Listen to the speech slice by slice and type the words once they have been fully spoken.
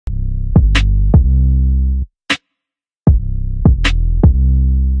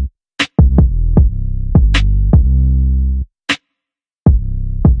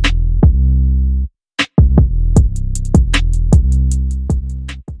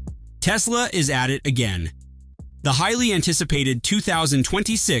Tesla is at it again. The highly anticipated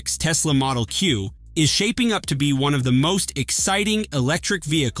 2026 Tesla Model Q is shaping up to be one of the most exciting electric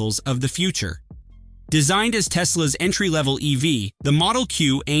vehicles of the future. Designed as Tesla's entry-level EV, the Model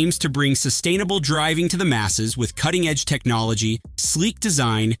Q aims to bring sustainable driving to the masses with cutting-edge technology, sleek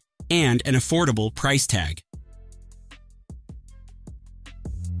design, and an affordable price tag.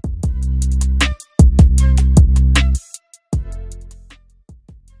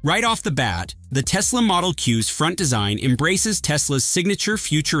 Right off the bat, the Tesla Model Q's front design embraces Tesla's signature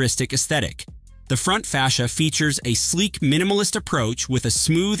futuristic aesthetic. The front fascia features a sleek minimalist approach with a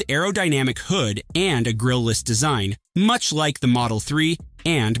smooth aerodynamic hood and a grille-less design, much like the Model 3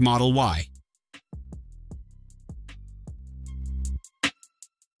 and Model Y.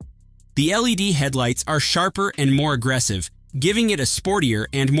 The LED headlights are sharper and more aggressive, giving it a sportier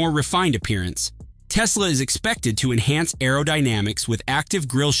and more refined appearance. Tesla is expected to enhance aerodynamics with active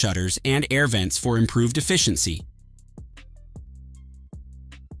grille shutters and air vents for improved efficiency.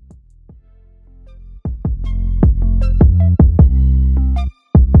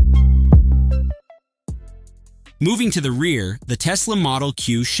 Moving to the rear, the Tesla Model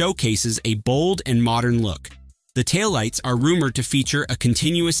Q showcases a bold and modern look. The taillights are rumored to feature a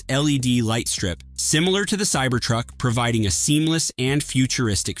continuous LED light strip, similar to the Cybertruck, providing a seamless and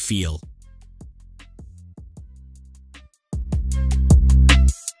futuristic feel.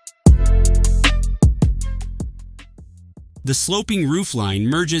 The sloping roofline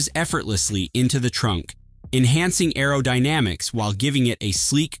merges effortlessly into the trunk, enhancing aerodynamics while giving it a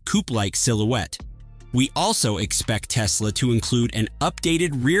sleek coupe-like silhouette. We also expect Tesla to include an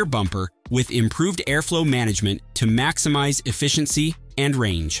updated rear bumper with improved airflow management to maximize efficiency and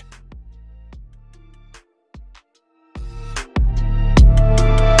range.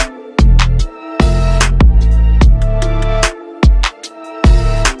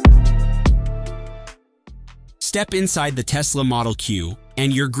 Step inside the Tesla Model Q,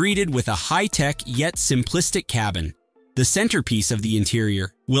 and you're greeted with a high-tech yet simplistic cabin. The centerpiece of the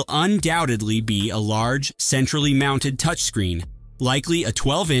interior will undoubtedly be a large, centrally mounted touchscreen, likely a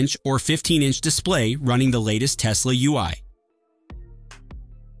 12-inch or 15-inch display running the latest Tesla UI.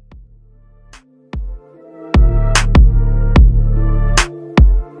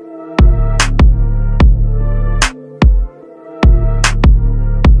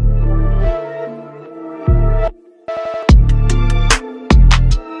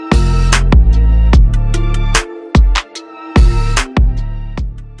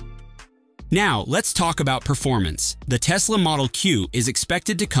 Now, let's talk about performance. The Tesla Model Q is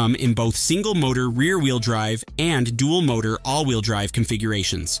expected to come in both single-motor rear-wheel drive and dual-motor all-wheel drive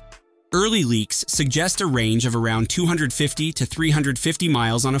configurations. Early leaks suggest a range of around 250 to 350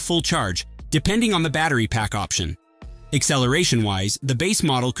 miles on a full charge, depending on the battery pack option. Acceleration-wise, the base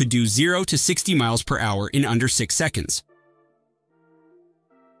model could do 0 to 60 miles per hour in under 6 seconds.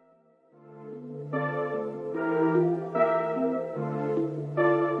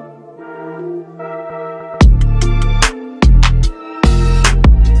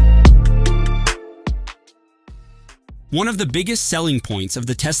 One of the biggest selling points of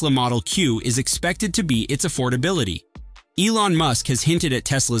the Tesla Model Q is expected to be its affordability. Elon Musk has hinted at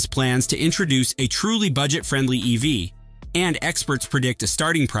Tesla's plans to introduce a truly budget-friendly EV, and experts predict a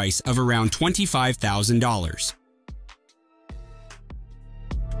starting price of around $25,000.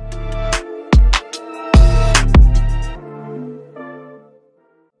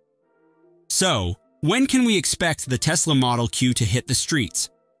 So, when can we expect the Tesla Model Q to hit the streets?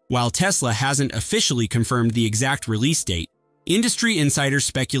 While Tesla hasn't officially confirmed the exact release date, industry insiders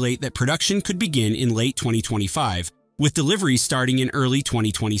speculate that production could begin in late 2025, with deliveries starting in early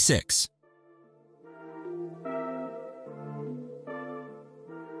 2026.